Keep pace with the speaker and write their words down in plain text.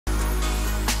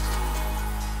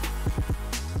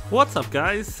What's up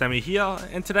guys, Sammy here,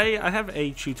 and today I have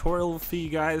a tutorial for you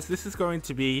guys. This is going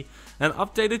to be an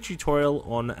updated tutorial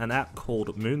on an app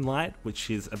called Moonlight, which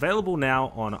is available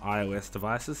now on iOS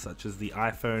devices such as the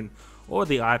iPhone or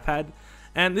the iPad.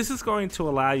 And this is going to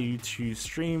allow you to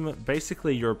stream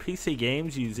basically your PC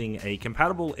games using a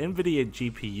compatible nvidia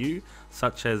GPU,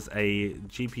 such as a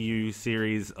GPU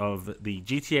series of the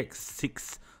GTX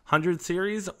 600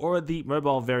 series or the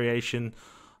mobile variation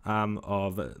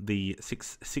of the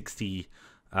 660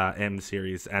 M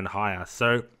series and higher.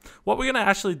 So what we're going to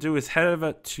actually do is head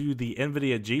over to the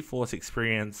nvidia GeForce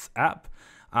Experience app,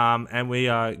 and we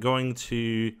are going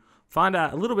to find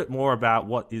out a little bit more about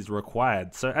what is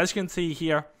required. So as you can see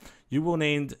here, you will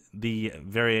need the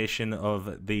variation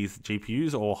of these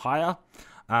GPUs or higher,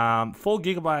 4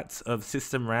 gigabytes of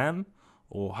system RAM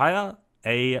or higher,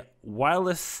 a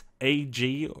wireless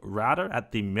AG router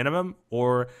at the minimum,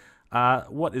 or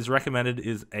what is recommended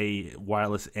is a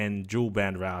wireless N dual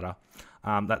band router.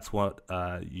 That's what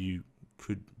you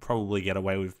could probably get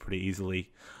away with pretty easily.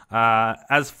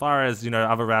 As far as, you know,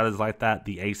 other routers like that,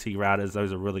 the AC routers,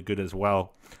 those are really good as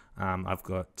well. I've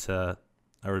got a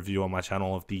review on my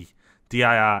channel of the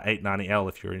DIR 890L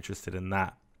if you're interested in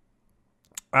that.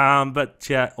 But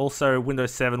yeah, also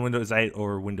Windows 7, Windows 8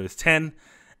 or Windows 10,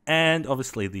 and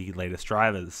obviously the latest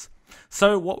drivers.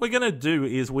 So what we're going to do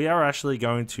is we are actually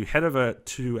going to head over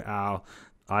to our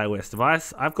iOS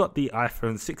device. I've got the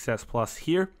iPhone 6s Plus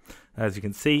here, as you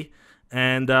can see,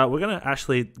 and we're going to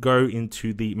actually go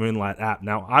into the Moonlight app.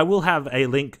 Now, I will have a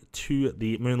link to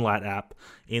the Moonlight app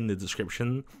in the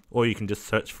description, or you can just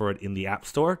search for it in the App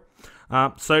Store.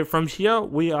 So from here,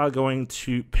 we are going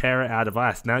to pair our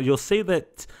device. Now, you'll see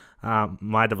that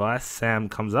my device, Sam,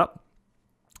 comes up,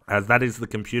 as that is the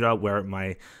computer where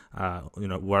my,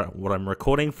 what I'm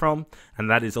recording from, and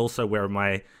that is also where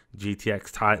my GTX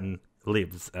Titan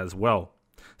lives as well.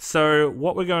 So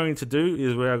what we're going to do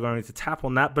is we are going to tap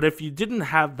on that. But if you didn't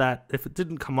have that, if it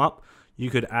didn't come up, you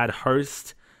could add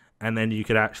host, and then you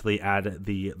could actually add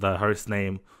the host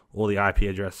name or the IP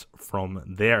address from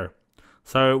there.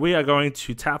 So we are going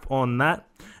to tap on that.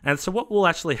 And so what will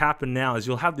actually happen now is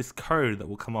you'll have this code that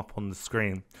will come up on the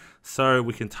screen. So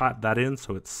we can type that in.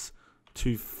 So it's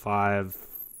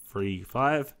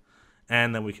 2535,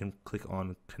 and then we can click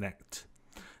on connect.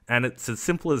 And it's as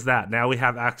simple as that. Now we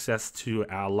have access to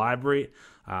our library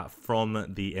from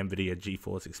the nvidia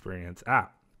GeForce Experience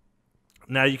app.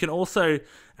 Now you can also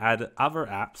add other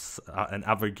apps and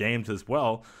other games as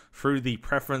well through the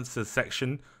preferences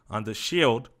section under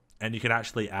Shield, and you can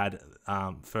actually add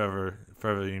further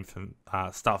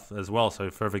stuff as well, so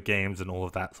further games and all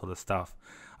of that sort of stuff.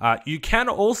 You can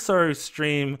also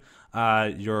stream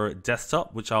your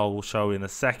desktop, which I will show in a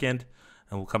second,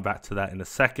 and we'll come back to that in a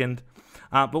second.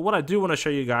 But what I do want to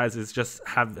show you guys is just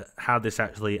how this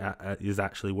actually is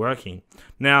actually working.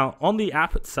 Now, on the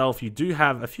app itself, you do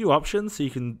have a few options. So you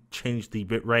can change the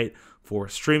bitrate for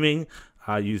streaming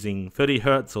using 30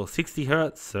 Hertz or 60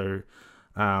 Hertz, so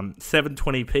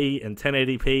 720p and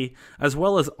 1080p, as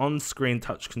well as on-screen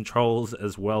touch controls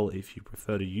as well if you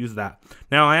prefer to use that.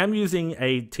 Now, I am using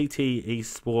a TT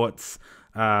Esports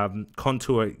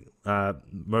Contour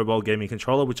mobile gaming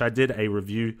controller, which I did a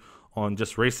review on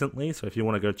just recently, so if you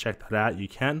want to go check that out, you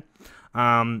can.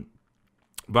 But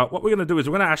what we're going to do is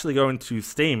we're going to actually go into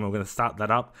Steam. We're going to start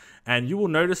that up, and you will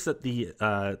notice that the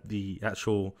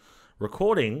actual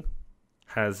recording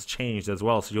has changed as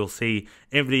well. So you'll see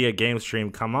nvidia game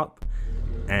stream come up,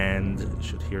 and you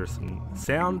should hear some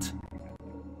sound,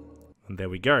 and there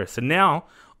we go. So now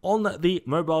on the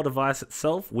mobile device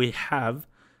itself, we have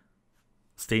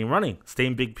Steam running,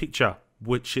 Steam Big Picture,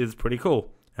 which is pretty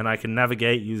cool. And I can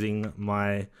navigate using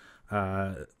my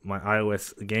my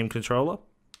iOS game controller,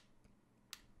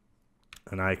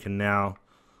 and I can now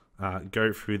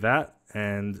go through that,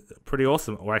 and pretty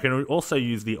awesome. Or I can also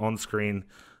use the on-screen.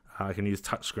 I can use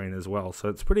touchscreen as well, so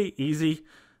it's pretty easy.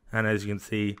 And as you can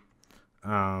see,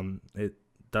 it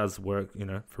does work, you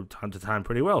know, from time to time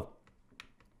pretty well.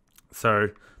 So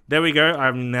there we go.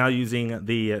 I'm now using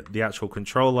the actual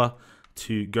controller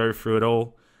to go through it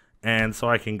all, and so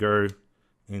I can go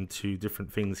into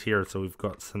different things here. So we've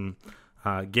got some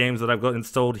games that I've got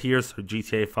installed here. So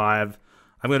GTA 5.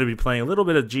 I'm going to be playing a little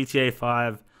bit of GTA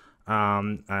 5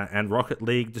 and Rocket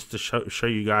League, just to show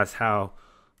you guys how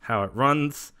it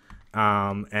runs.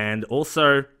 And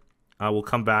also I will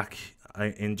come back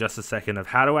in just a second of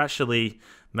how to actually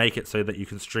make it so that you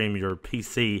can stream your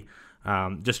PC,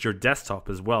 just your desktop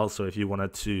as well. So if you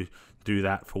wanted to do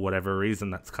that for whatever reason,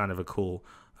 that's kind of a cool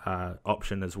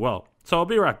option as well. So I'll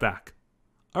be right back.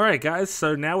 Alright guys,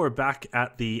 so now we're back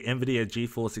at the nvidia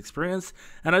GeForce experience,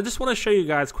 and I just want to show you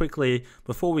guys quickly,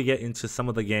 before we get into some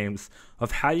of the games,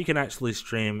 of how you can actually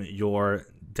stream your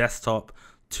desktop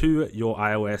to your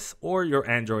iOS or your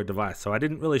Android device. So I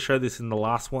didn't really show this in the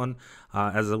last one,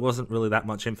 as there wasn't really that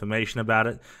much information about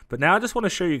it, but now I just want to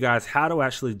show you guys how to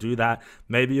actually do that.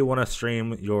 Maybe you want to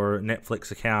stream your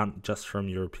Netflix account just from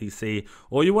your PC,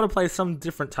 or you want to play some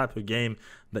different type of game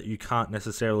that you can't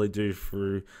necessarily do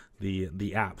through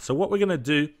the app. So what we're going to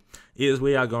do is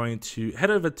we are going to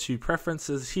head over to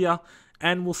preferences here,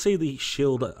 and we'll see the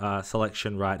shield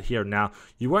selection right here. Now,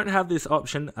 you won't have this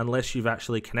option unless you've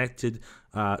actually connected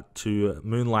to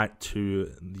Moonlight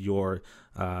to your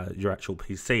actual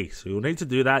PC. So you'll need to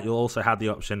do that. You'll also have the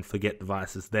option forget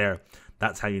devices there.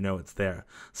 That's how you know it's there.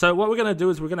 So what we're going to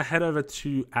do is we're going to head over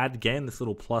to add game, this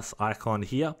little plus icon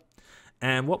here.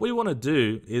 And what we want to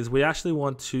do is we actually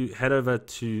want to head over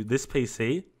to this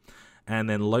PC and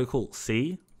then local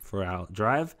C for our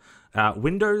drive,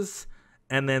 Windows,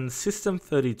 and then System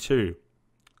 32.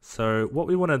 So what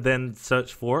we want to then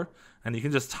search for, and you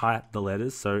can just type the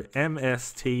letters, so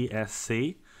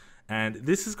MSTSC, and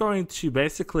this is going to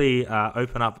basically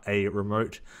open up a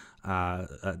remote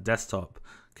desktop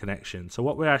connection. So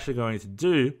what we're actually going to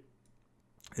do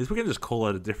is we can just call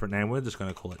it a different name. We're just going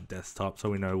to call it desktop so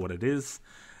we know what it is,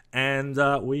 and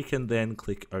we can then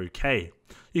click OK.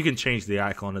 You can change the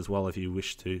icon as well if you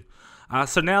wish to.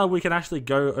 So now we can actually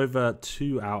go over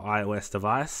to our iOS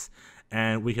device,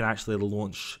 and we can actually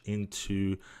launch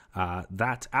into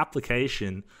that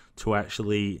application to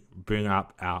actually bring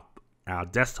up our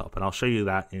desktop, and I'll show you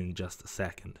that in just a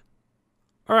second.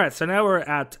 Alright, so now we're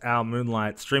at our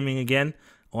Moonlight streaming again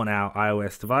on our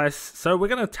iOS device. So we're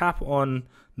going to tap on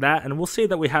that, and we'll see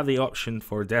that we have the option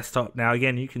for a desktop. Now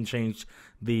again, you can change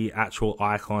the actual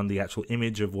icon, the actual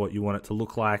image of what you want it to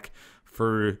look like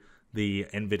through the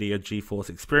nvidia GeForce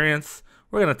experience.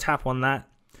 We're going to tap on that,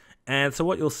 and so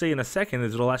what you'll see in a second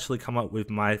is it'll actually come up with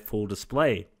my full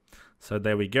display. So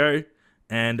there we go,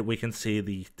 and we can see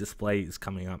the display is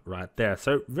coming up right there.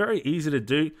 So very easy to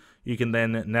do. You can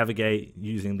then navigate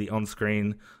using the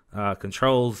on-screen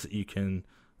controls. You can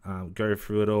go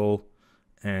through it all,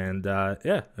 and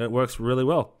yeah, it works really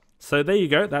well. So there you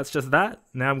go, that's just that.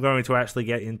 Now I'm going to actually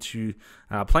get into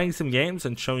playing some games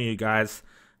and showing you guys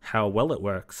how well it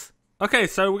works. Okay,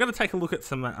 so we're going to take a look at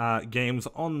some games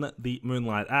on the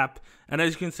Moonlight app, and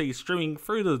as you can see, streaming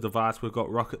through the device, we've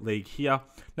got Rocket League here.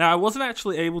 Now, I wasn't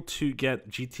actually able to get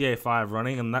GTA 5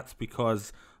 running, and that's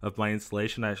because of my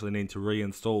installation. I actually need to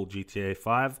reinstall GTA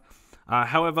 5.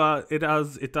 However, it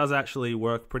does actually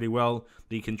work pretty well.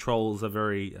 The controls are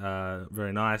very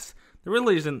nice. There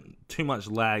really isn't too much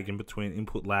lag in between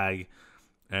input lag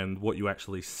and what you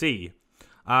actually see.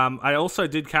 I also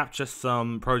did capture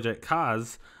some Project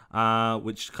Cars,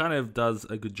 which kind of does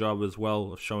a good job as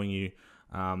well of showing you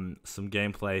some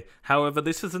gameplay. However,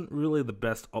 this isn't really the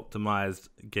best optimized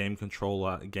game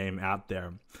controller game out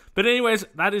there. But anyways,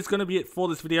 that is going to be it for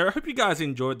this video. I hope you guys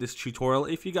enjoyed this tutorial.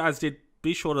 If you guys did,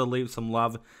 be sure to leave some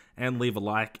love and leave a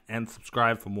like and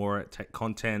subscribe for more tech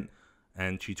content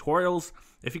and tutorials.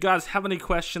 If you guys have any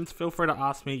questions, feel free to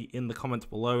ask me in the comments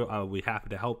below. I'll be happy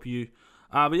to help you.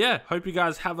 But yeah, hope you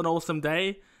guys have an awesome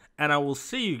day, and I will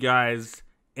see you guys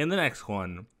in the next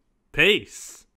one. Peace.